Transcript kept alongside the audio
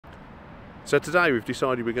So today we've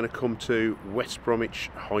decided we're going to come to West Bromwich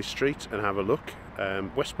High Street and have a look.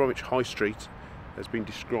 West Bromwich High Street has been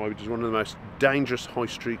described as one of the most dangerous high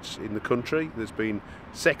streets in the country. There's been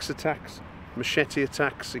sex attacks, machete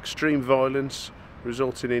attacks, extreme violence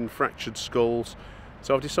resulting in fractured skulls.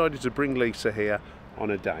 So I've decided to bring Lisa here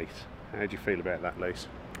on a date. How do you feel about that, Lisa?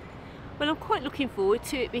 Well, I'm quite looking forward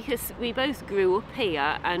to it because we both grew up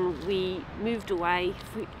here and we moved away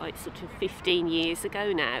like sort of 15 years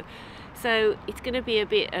ago now. So it's going to be a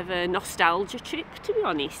bit of a nostalgia trip, to be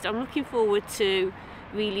honest. I'm looking forward to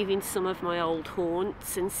reliving some of my old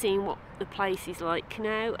haunts and seeing what the place is like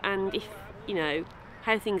now, and if, you know,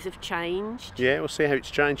 how things have changed. Yeah, we'll see how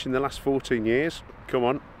it's changed in the last 14 years. Come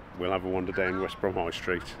on, we'll have a wander down West Brom High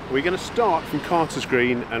Street. We're going to start from Carter's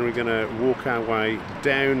Green and we're going to walk our way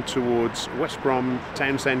down towards West Brom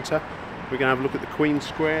town centre. We're going to have a look at the Queen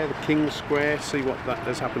Square, the King's Square, see what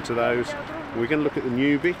has happened to those. We're going to look at the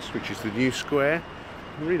new bit, which is the New Square.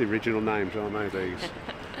 Really original names, aren't they, these?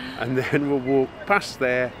 And then we'll walk past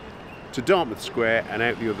there to Dartmouth Square and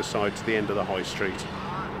out the other side to the end of the High Street.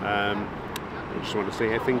 We just want to see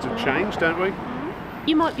how things have changed, don't we?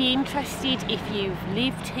 You might be interested if you've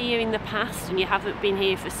lived here in the past and you haven't been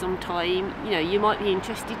here for some time. You know, you might be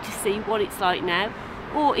interested to see what it's like now.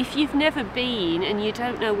 Or if you've never been and you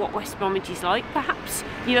don't know what West Bromwich is like, perhaps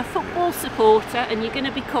you're a football supporter and you're going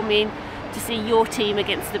to be coming to see your team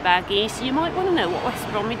against the Baggies, so you might want to know what West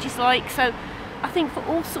Bromwich is like. So I think for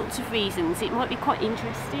all sorts of reasons it might be quite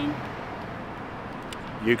interesting.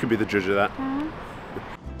 You can be the judge of that.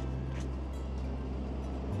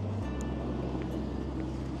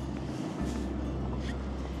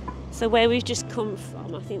 So where we've just come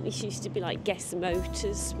from, I think this used to be like Guess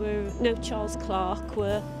Motors, where Charles Clark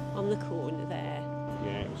were on the corner there.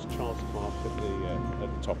 Yeah, it was Charles Clark at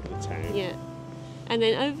the top of the town. Yeah, and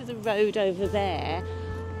then over the road over there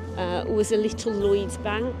was a little Lloyd's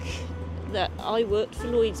Bank. That I worked for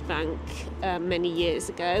Lloyd's Bank many years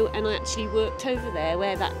ago, and I actually worked over there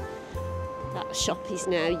where that shop is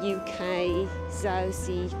now, UK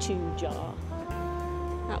Zauzi Tujar.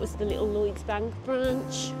 That was the little Lloyd's Bank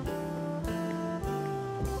branch.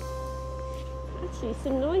 Actually,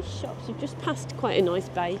 some nice shops. We've just passed quite a nice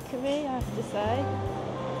bakery, I have to say.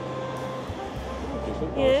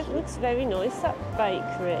 Yeah, it looks very nice, that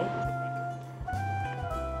bakery.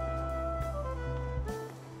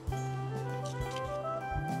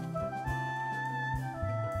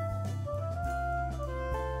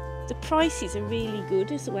 The prices are really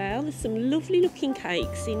good as well. There's some lovely looking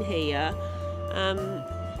cakes in here.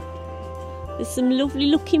 There's some lovely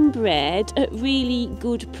looking bread at really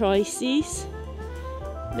good prices.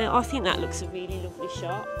 Now I think that looks a really lovely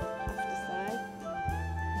shop, I have to say.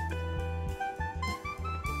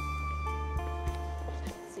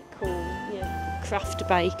 What's it called? Yeah, Craft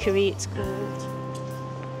Bakery it's called.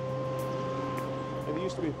 There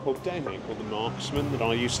used to be a pub down here called the Marksman that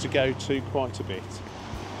I used to go to quite a bit.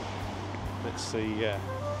 Let's see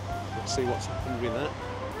what's happened with that.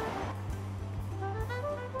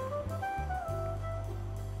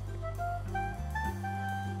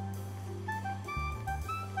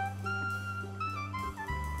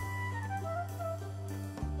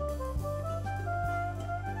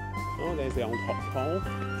 Oh, there's the old hot pole.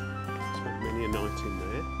 Spent many a night in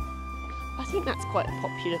there. I think that's quite a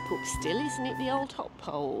popular pub still, isn't it? The old hot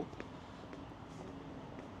pole.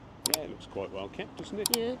 Yeah, it looks quite well kept, doesn't it?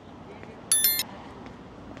 Yeah.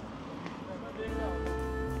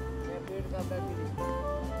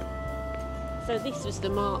 So this was the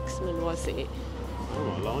Marksman, was it?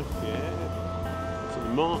 Oh, I like, yeah. So the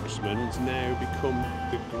Marksman's now become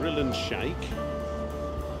the Grill and Shake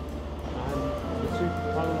and the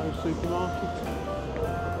Polo supermarket.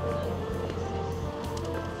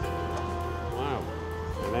 Wow,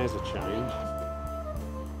 now there's a change.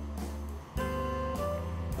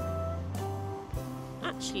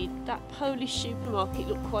 Actually, that Polish supermarket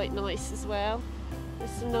looked quite nice as well.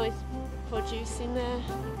 There's some nice produce in there.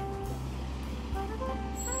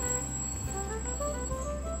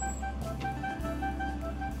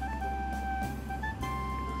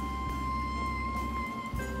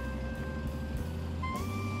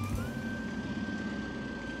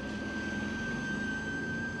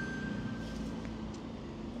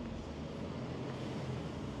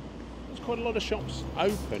 Quite a lot of shops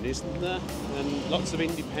open, isn't there? And lots of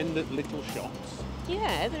independent little shops.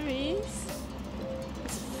 Yeah, there is.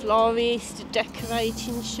 It's a florist, a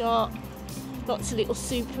decorating shop, lots of little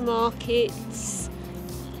supermarkets.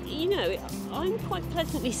 You know, I'm quite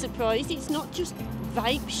pleasantly surprised. It's not just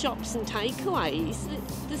vape shops and takeaways.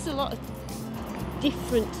 There's a lot of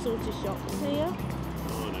different sort of shops here.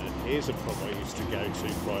 Oh, no. Here's a pub I used to go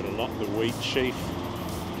to quite a lot, the Wheat Sheaf.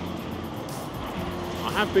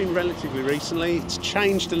 I have been relatively recently. It's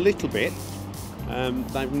changed a little bit.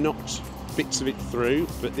 They've knocked bits of it through,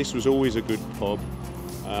 but this was always a good pub.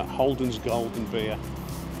 Holden's Golden Beer,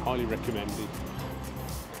 highly recommended.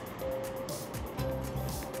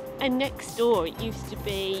 And next door it used to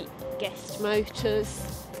be Guest Motors,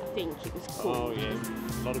 I think it was called. Oh yeah,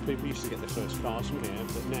 a lot of people used to get their first cars from here,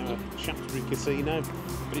 but now a Shaftesbury casino.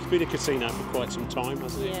 But it's been a casino for quite some time,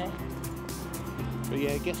 hasn't it? Yeah. But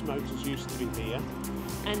yeah, Guest Motors used to be here.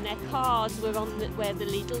 And their cars were on where the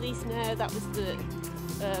Lidl is now. That was the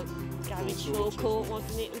garage forecourt,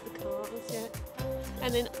 wasn't it, with the cars, yeah.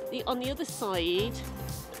 And then on the other side,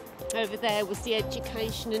 over there, was the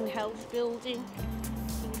Education and Health Building,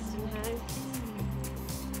 Kingston House.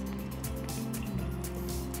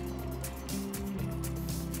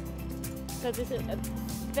 So there's a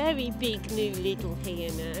very big new Lidl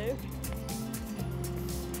here now.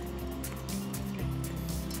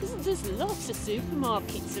 There's lots of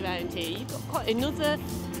supermarkets around here. You've got quite another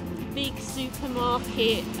big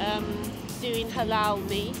supermarket doing halal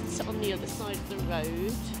meat on the other side of the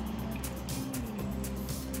road.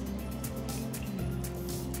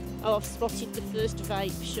 Oh, I've spotted the first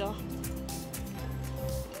vape shop.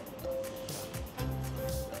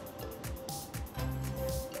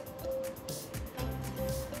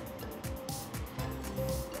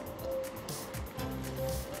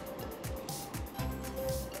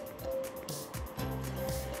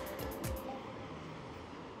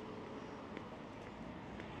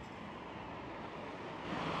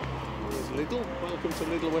 Lidl. Welcome to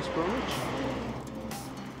Lidl West Bromwich.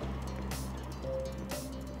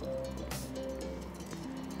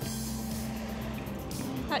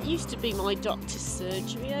 That used to be my doctor's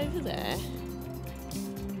surgery over there.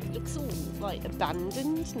 It looks all like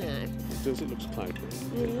abandoned now. It does, it looks closed.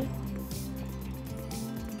 Yeah.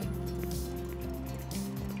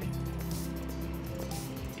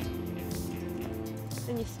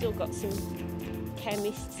 And you've still got some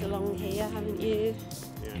chemists along here, haven't you?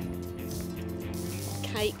 Yeah.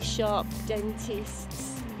 Cake shop,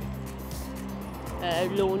 dentists,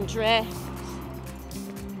 laundrette.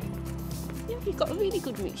 Yeah, you've got a really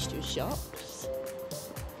good mixture of shops.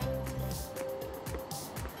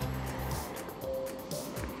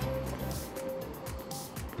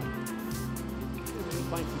 The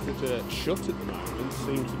places that are shut at the moment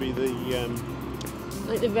seem to be the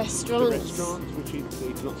like the restaurants. The restaurants, which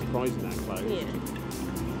it's not surprising they're closed. Yeah.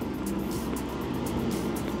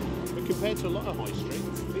 But compared to a lot of high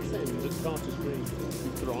streets, this end at Carter's Green is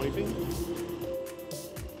thriving.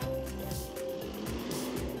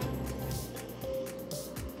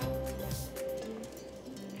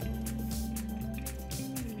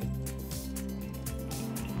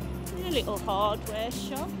 A little hardware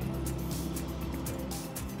shop.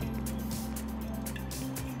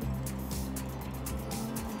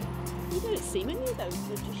 You don't see many of those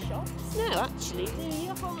little shops now, actually.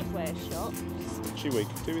 They're hardware shops. Actually, we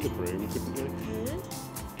could do with a broom, couldn't we? Yeah.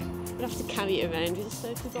 We'll have to carry it around with a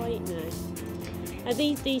sofa bite now. And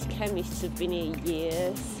these chemists have been here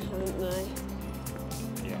years, haven't they?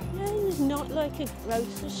 Yeah. Yeah, there's not like a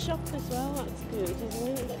grocer's shop as well. That's good,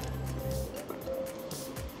 isn't it?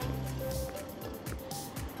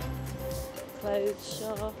 Clothes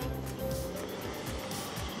shop.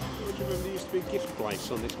 Do you remember there used to be a gift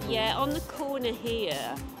place on this corner? Yeah, on the corner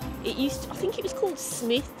here, it used to, I think it was called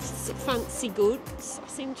Smith's Fancy Goods, I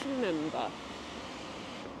seem to remember.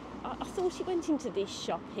 I thought it went into this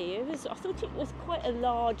shop here. I thought it was quite a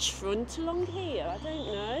large front along here, I don't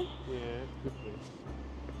know. Yeah, could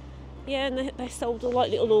be. Yeah, and they sold all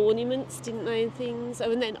like little ornaments, didn't they, and things.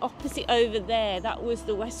 Oh, and then opposite over there, that was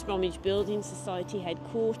the West Bromwich Building Society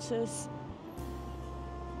headquarters.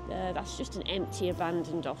 That's just an empty,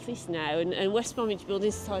 abandoned office now. And West Bromwich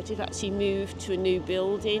Building Society have actually moved to a new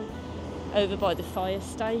building over by the fire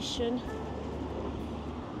station.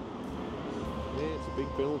 Yeah, it's a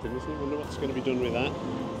big building, isn't it? I wonder what's going to be done with that.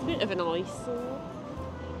 It's a bit of an eyesore.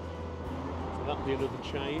 So that'll be another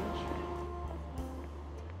change.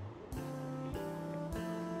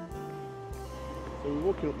 So we're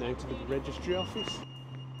walking up now to the registry office.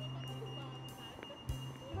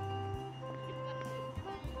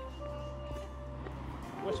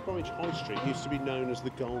 West Bromwich High Street used to be known as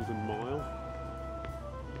the Golden Mile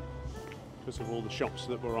because of all the shops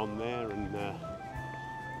that were on there and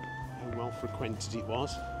how well frequented it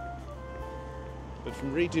was. But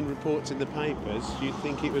from reading reports in the papers, you'd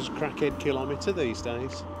think it was crackhead kilometre these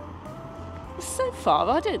days. So far,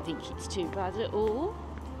 I don't think it's too bad at all.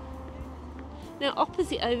 Now,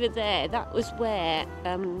 opposite over there, that was where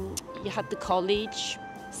you had the college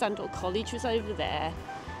Sandwell College was over there.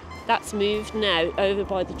 That's moved now over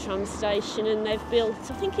by the tram station, and they've built,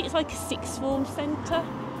 I think it's like a sixth form centre.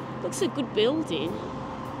 Looks a good building.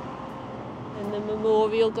 And the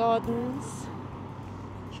memorial gardens.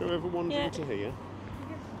 Shall we ever wander into here?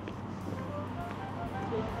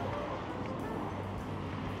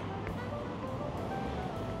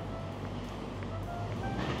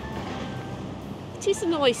 It is a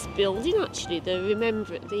nice building actually. The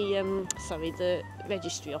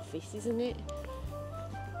registry office, isn't it?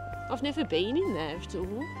 I've never been in there at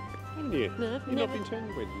all. Haven't you? No, I've You've never. not been to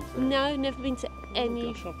any weddings? No, never been to any.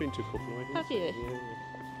 Oh gosh, I've been to a couple of weddings. Have you? Yeah.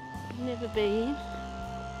 Never been.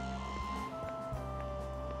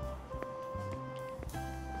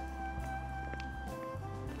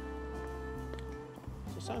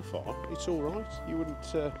 So far, it's all right. You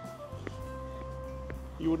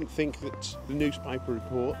wouldn't think that the newspaper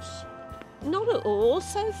reports. Not at all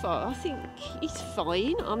so far. I think it's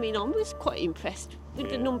fine. I mean, I was quite impressed with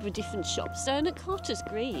the number of different shops down at Carter's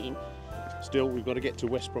Green. Still, we've got to get to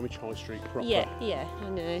West Bromwich High Street proper. Yeah, I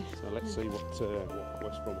know. So let's see what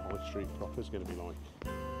West Bromwich High Street proper is going to be like.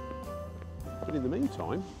 But in the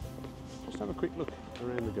meantime, just have a quick look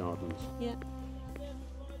around the gardens. Yeah.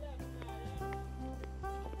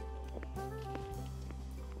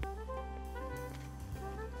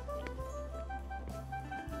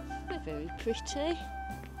 They're very pretty.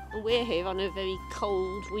 And we're here on a very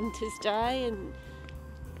cold winter's day, and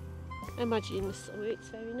I imagine in the summer it's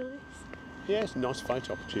very nice. Yeah, it's a nice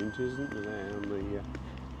photo opportunity, isn't there, there on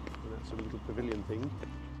that sort of little pavilion thing.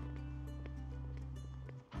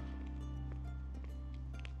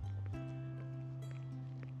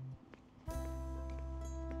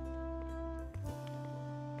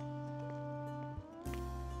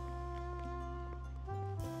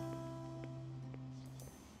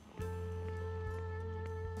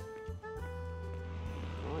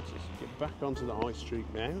 Right, let's get back onto the high street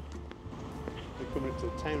now. We're coming up to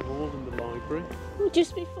the town hall and the library. Well,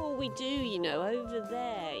 just before we do, you know, over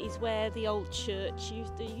there is where the old church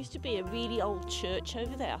there used to be a really old church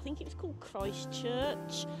over there. I think it was called Christ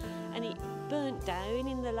Church, and it burnt down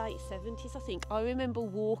in the late 70s, I think. I remember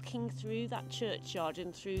walking through that churchyard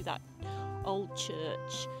and through that old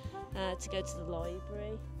church to go to the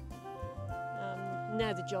library.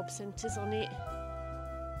 Now the job centre's on it.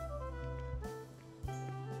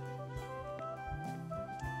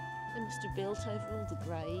 They must have built over all the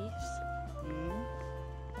graves.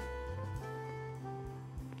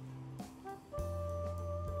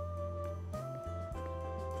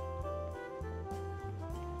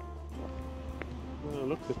 Well,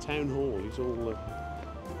 look, the town hall is all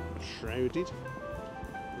shrouded.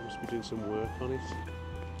 They must be doing some work on it.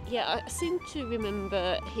 Yeah, I seem to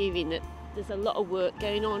remember hearing that there's a lot of work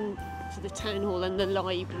going on for the town hall and the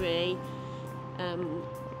library,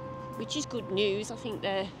 which is good news. I think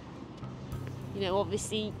they're, you know,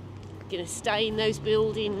 obviously going to stay in those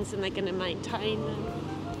buildings and they're going to maintain them.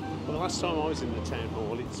 Well, the last time I was in the town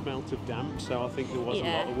hall, it smelt of damp, so I think there was a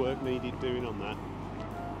lot of work needed doing on that.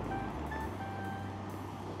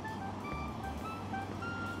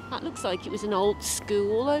 That looks like it was an old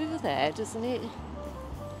school over there, doesn't it?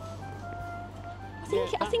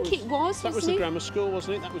 I think it was. That was the grammar school,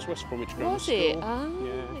 wasn't it? That was West Bromwich Grammar School. Was it? Oh,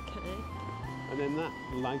 yeah. Okay. And then that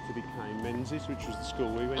later became Menzies, which was the school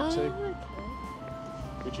we went to, Okay.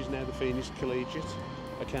 which is now the Phoenix Collegiate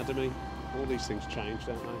Academy. All these things changed,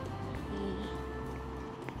 don't they?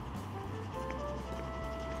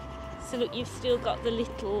 So look, you've still got the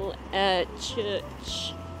little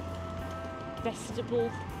church vestibule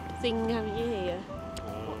thing, haven't you, here?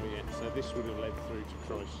 Oh yeah, so this would have led through to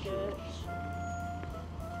Christ Church.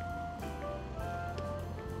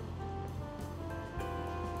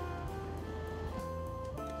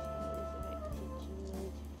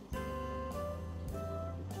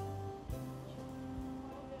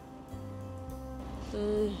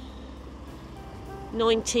 Uh,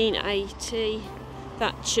 1980,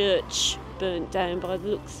 that church burnt down by the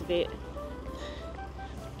looks of it.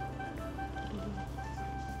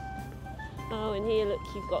 Oh, and here, look,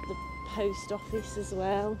 you've got the post office as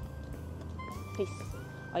well.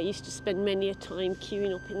 I used to spend many a time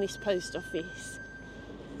queuing up in this post office.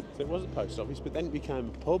 So it was a post office, but then it became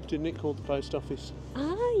a pub, didn't it, called the post office?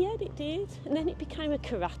 Ah, yeah, it did. And then it became a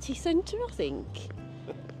karate centre, I think.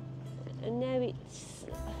 And now it's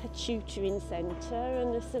a tutoring centre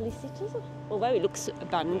and a solicitor's. Although it looks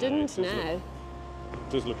abandoned now. It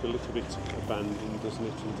does look a little bit abandoned, doesn't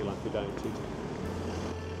it, and dilapidated.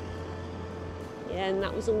 Yeah, and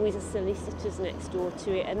that was always a solicitor's next door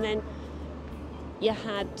to it. And then you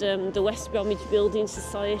had the West Bromwich Building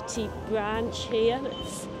Society branch here.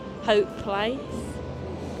 That's Hope Place.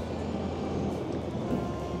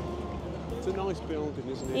 It's a nice building,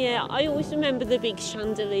 isn't it? Yeah, I always remember the big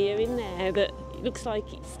chandelier in there, but it looks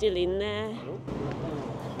like it's still in there.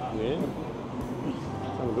 Yeah.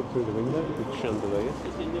 Have a look through the window, big chandelier.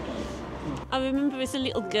 I remember as a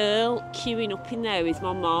little girl queuing up in there with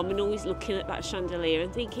my mum and always looking at that chandelier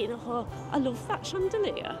and thinking, oh, I love that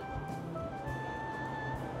chandelier.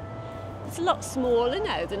 It's a lot smaller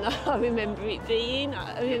now than I remember it being.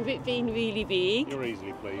 I remember it being really big. You're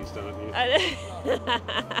easily pleased, aren't you?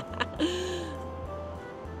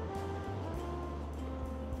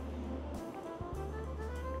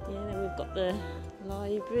 Yeah, then we've got the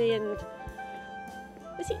library, and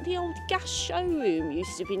was it the old gas showroom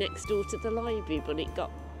used to be next door to the library, but it got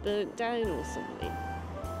burnt down or something?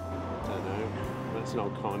 I don't know. That's an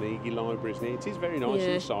old Carnegie library, isn't it? It is very nice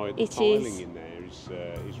inside. The it tiling is. in there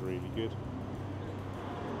is really good.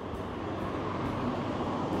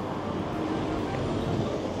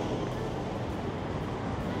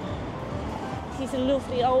 It's a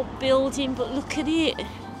lovely old building, but look at it.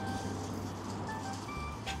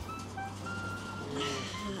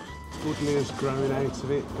 Woodlere's growing out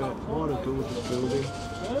of it, but what a gorgeous building.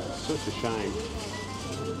 Such a shame.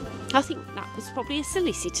 I think that was probably a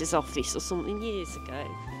solicitor's office or something years ago.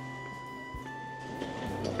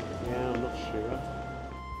 Yeah, I'm not sure.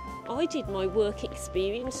 I did my work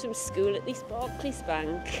experience from school at this Barclays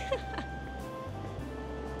Bank.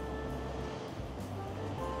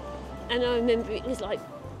 And I remember it was like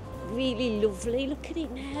really lovely. Look at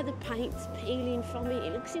it now, the paint's peeling from it.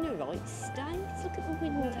 It looks in a right state. Look at the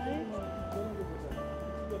windows.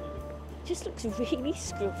 It just looks really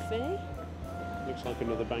scruffy. Looks like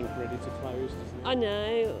another bank ready to close, doesn't it? I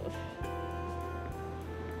know.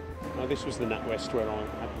 Oh, this was the NatWest where I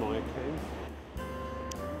had my account.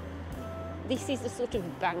 This is the sort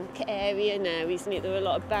of bank area now, isn't it? There are a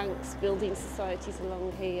lot of banks, building societies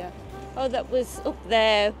along here. Oh, that was up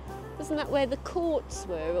there. Wasn't that where the courts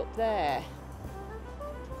were, up there?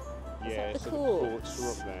 Yeah, the so courts? the courts were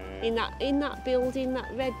up there. In that building, that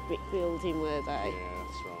red brick building, were they? Yeah,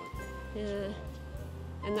 that's right. Yeah.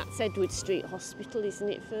 And that's Edward Street Hospital, isn't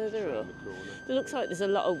it, further up? Around the corner. It looks like there's a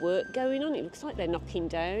lot of work going on. It looks like they're knocking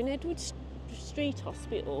down Edward Street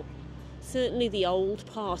Hospital. Certainly the old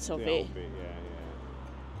part of The it. old bit, yeah.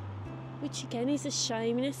 Which again is a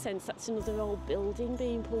shame in a sense. That's another old building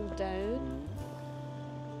being pulled down.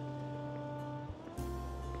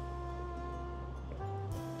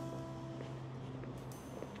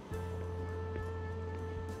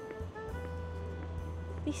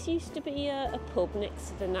 This used to be a pub next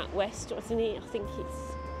to the NatWest, wasn't it? I think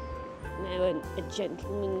it's now a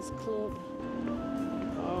gentleman's club.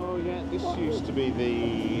 Oh yeah, this used to be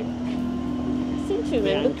the I seem to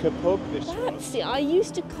remember. Anchor pub. This That's it. I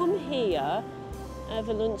used to come here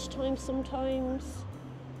over lunchtime sometimes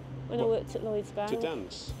when I worked at Lloyd's Bank. to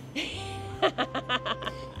dance.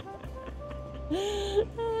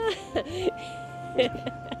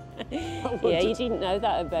 Yeah, you didn't know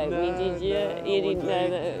that about me, did you? No, You didn't know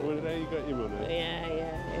that. One day you got your money.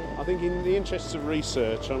 Yeah. I think in the interests of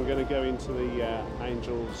research, I'm going to go into the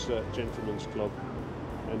Angels Gentlemen's Club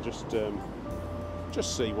and just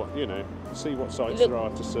see what see what sights there are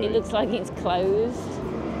to see. It looks like it's closed.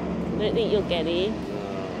 I don't think you'll get in.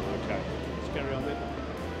 Oh, okay, let's carry on then.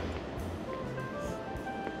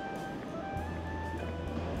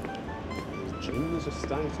 Gyms,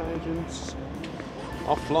 estate agents,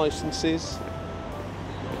 off licences.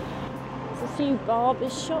 There's a few barber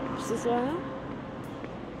shops as well.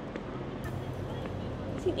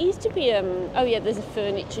 I think there used to be oh yeah, there's a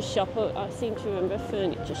furniture shop. I seem to remember a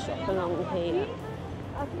furniture shop along here.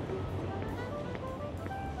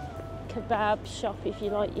 Kebab shop if you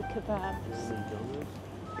like your kebabs.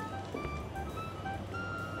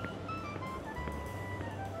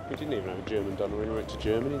 We didn't even have a German dollar when we went to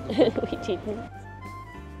Germany. We didn't.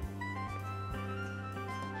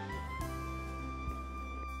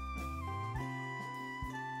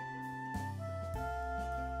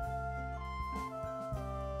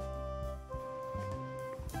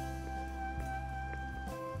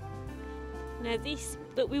 Now this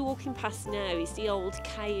that we're walking past now is the old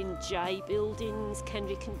K&J buildings,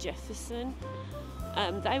 Kenrick and Jefferson.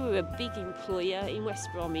 They were a big employer in West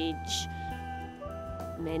Bromwich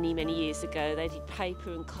many years ago. They did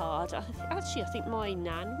paper and card. Actually, I think my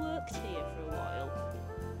nan worked here for a while.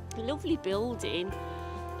 A lovely building.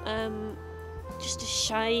 Just a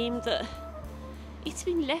shame that it's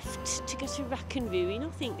been left to go to rack and ruin, I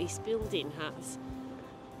think this building has.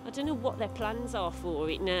 I don't know what their plans are for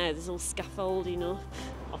it now. There's all scaffolding up.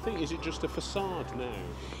 I think, is it just a facade now?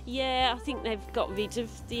 Yeah, I think they've got rid of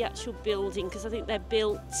the actual building because I think they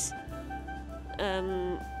built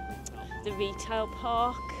the retail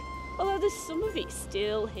park. Although there's some of it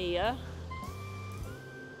still here.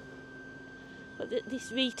 But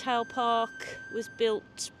this retail park was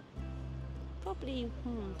built probably, I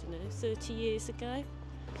don't know, 30 years ago.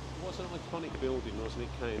 It was an iconic building, wasn't it,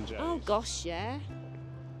 K&J's? Oh gosh, yeah.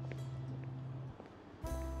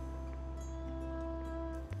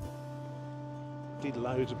 Did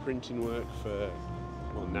loads of printing work for,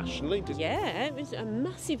 well, nationally, didn't it? Yeah, it was a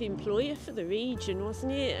massive employer for the region,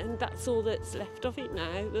 wasn't it? And that's all that's left of it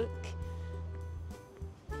now, look.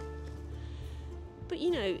 But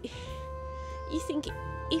you know, you think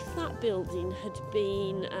if that building had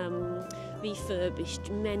been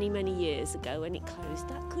refurbished many, many years ago when it closed,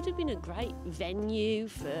 that could have been a great venue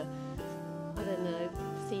for, I don't know,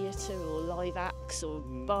 theatre or live acts or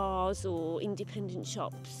bars or independent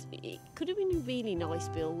shops. It could have been a really nice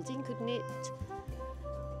building, couldn't it?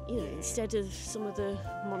 You know, instead of some of the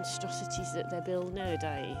monstrosities that they build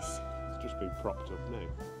nowadays. It's just been propped up now.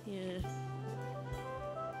 Yeah.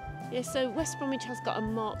 Yeah, so West Bromwich has got a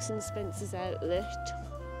Marks and Spencer's outlet.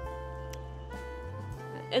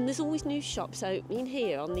 And there's always new shops opening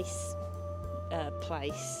here on this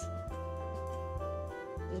place.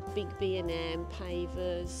 There's a big B&M,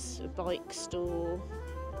 pavers, a bike store.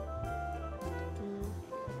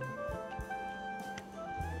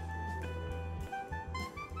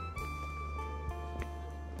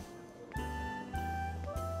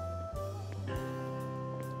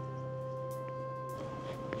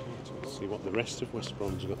 Let's see what the rest of West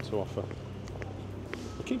Brom's got to offer.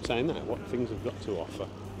 I keep saying that, what things have got to offer.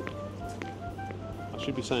 I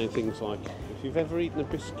should be saying things like, if you've ever eaten a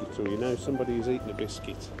biscuit or you know somebody who's eaten a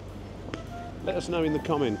biscuit, let us know in the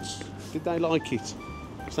comments. Did they like it?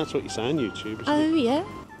 Because that's what you say on YouTube, isn't Oh, it? yeah.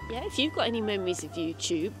 Yeah, if you've got any memories of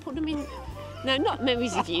YouTube, put them in. No, not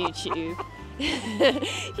memories of YouTube.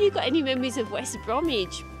 If you've got any memories of West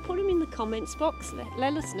Bromwich, put them in the comments box.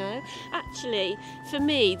 Let us know. Actually, for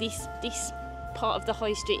me, this part of the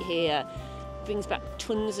high street here brings back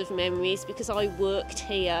tons of memories because I worked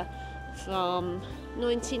here from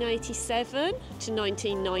 1987 to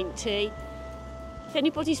 1990. If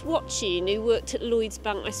anybody's watching who worked at Lloyd's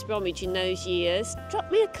Bank West Bromwich in those years,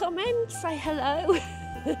 drop me a comment, say hello.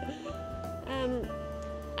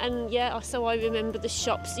 And yeah, so I remember the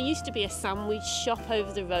shops. There used to be a sandwich shop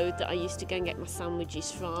over the road that I used to go and get my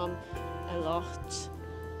sandwiches from a lot.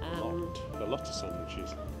 A lot of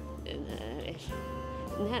sandwiches.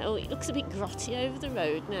 Now it looks a bit grotty over the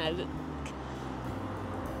road now. Look,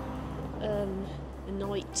 a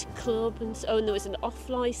night club and there was an off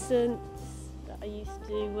licence that I used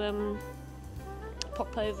to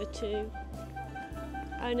pop over to.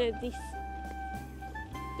 Oh no, this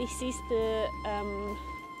is the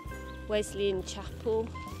Wesleyan Chapel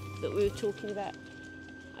that we were talking about.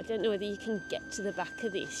 I don't know whether you can get to the back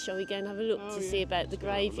of this. Shall we go and have a look to see about the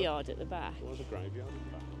graveyard at the back? There was a graveyard at the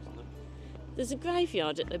back, wasn't there? There's a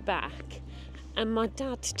graveyard at the back, and my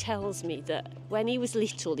dad tells me that when he was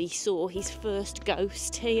little he saw his first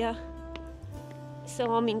ghost here.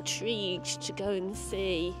 So I'm intrigued to go and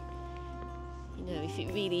see, you know, if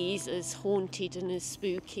it really is as haunted and as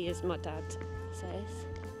spooky as my dad says.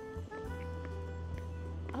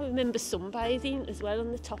 I remember sunbathing as well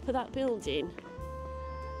on the top of that building.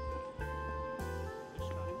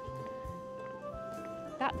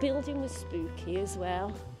 That building was spooky as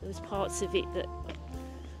well. There was parts of it that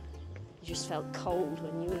you just felt cold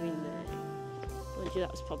when you were in there. Mind you,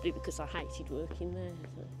 that was probably because I hated working there.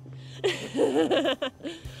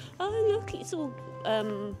 Oh look, it's all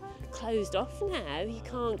closed off now. You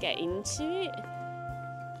can't get into it.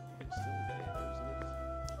 It's still there, isn't it?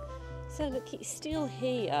 So look, it's still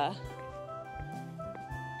here.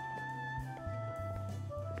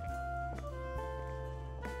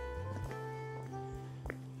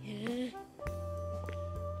 Yeah.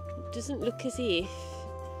 It doesn't look as if...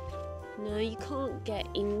 No, you can't get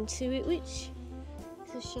into it, which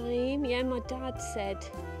is a shame. Yeah, my dad said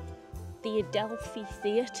the Adelphi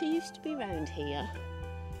Theatre used to be around here.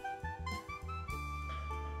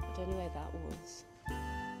 I don't know where that was.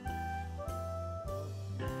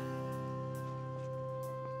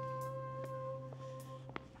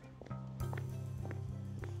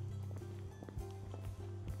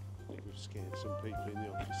 We've scared some people in the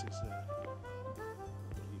offices there.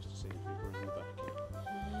 I'm used to seeing people in the back.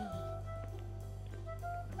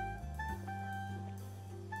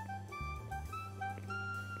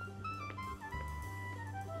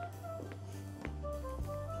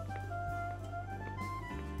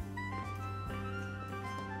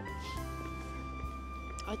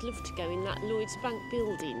 I'd love to go in that Lloyd's Bank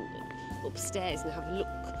building upstairs and have a look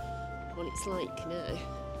what it's like now.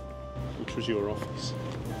 Which was your office?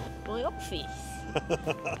 My office?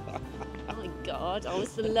 My God, I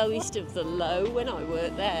was the lowest of the low when I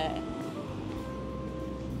worked there.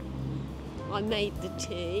 I made the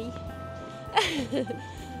tea.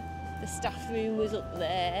 The staff room was up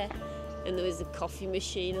there, and there was a coffee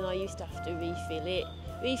machine, and I used to have to refill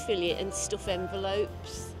it and stuff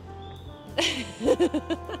envelopes.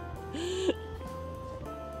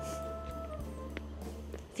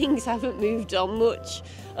 Things haven't moved on much.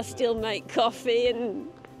 I still make coffee, and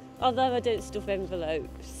although I don't stuff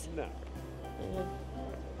envelopes. No.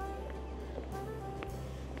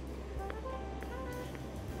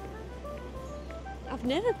 I've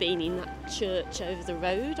never been in that church over the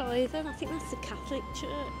road either. I think that's a Catholic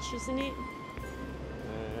church, isn't it?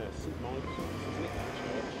 St Michael's, isn't it, that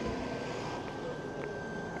church?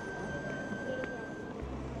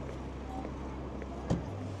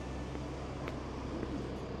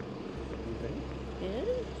 Yeah.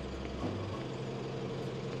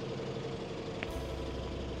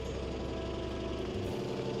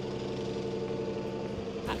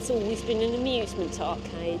 That's always been an amusement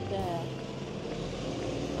arcade there.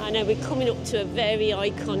 I know we're coming up to a very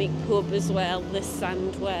iconic pub as well, the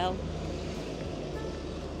Sandwell.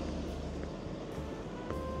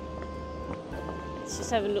 Let's just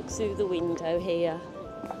have a look through the window here.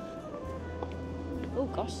 Oh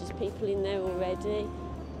gosh, there's people in there already.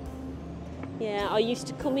 Yeah, I used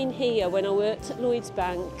to come in here when I worked at Lloyd's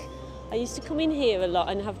Bank. I used to come in here a lot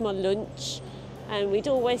and have my lunch, and we'd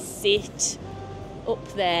always sit up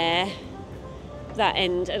there, that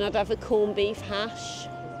end, and I'd have a corned beef hash.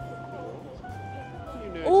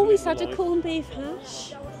 Always had a corned beef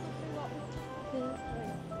hash. Yeah.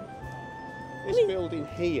 This building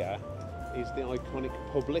here is the iconic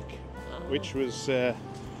Public, which was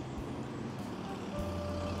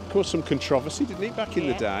caused some controversy, didn't it, back in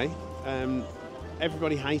the day?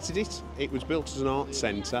 Everybody hated it. It was built as an art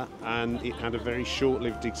centre, and it had a very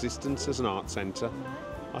short-lived existence as an art centre.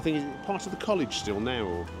 I think it's part of the college still now,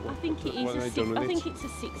 or I think it is. I think it's a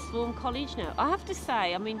sixth form college now. I have to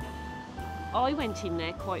say, I mean, I went in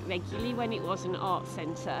there quite regularly when it was an art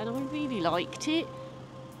centre, and I really liked it.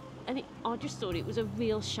 And I just thought it was a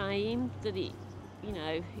real shame that it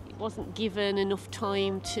wasn't given enough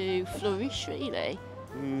time to flourish, really.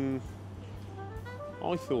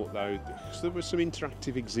 I thought, though, because there were some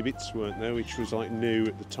interactive exhibits, weren't there, which was like new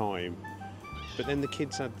at the time. But then the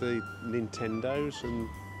kids had the Nintendos, and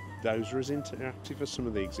those were as interactive as some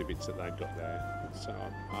of the exhibits that they'd got there. So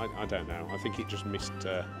I don't know. I think it just missed.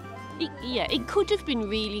 It could have been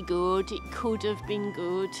really good. It could have been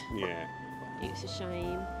good. Yeah. It's a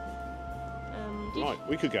shame. Right,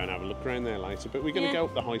 we could go and have a look around there later, but we're going to go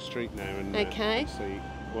up the high street now and see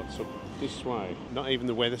what's up this way. Not even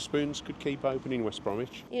the Wetherspoons could keep open in West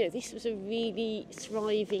Bromwich. You know, this was a really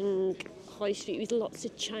thriving high street with lots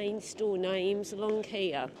of chain store names along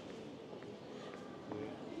here.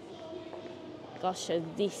 Gosh, so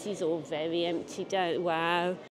this is all very empty down. Wow.